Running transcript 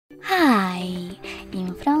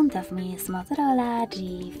front of me is Motorola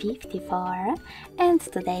G54, and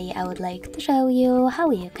today I would like to show you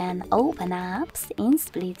how you can open apps in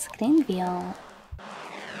split screen view.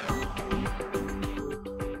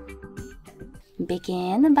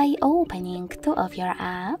 Begin by opening two of your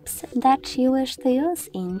apps that you wish to use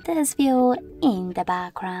in this view in the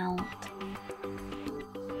background.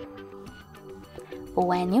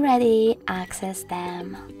 When you're ready, access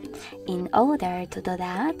them. In order to do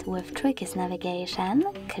that with Tricky's navigation,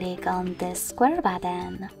 click on this square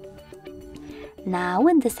button. Now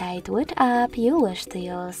decide which app you wish to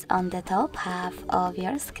use on the top half of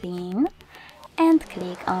your screen and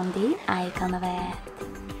click on the icon of it.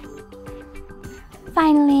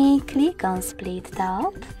 Finally, click on Split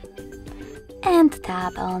Top and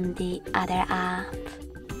tap on the other app.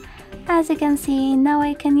 As you can see, now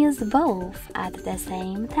I can use both at the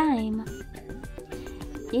same time.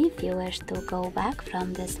 If you wish to go back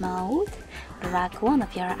from this mode, drag one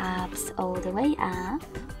of your apps all the way up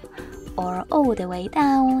or all the way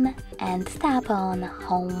down and tap on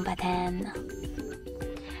Home button.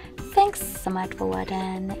 Thanks so much for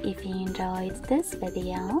watching. If you enjoyed this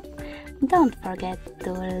video, don't forget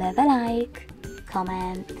to leave a like,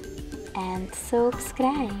 comment and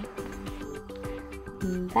subscribe.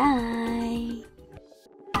 Bye!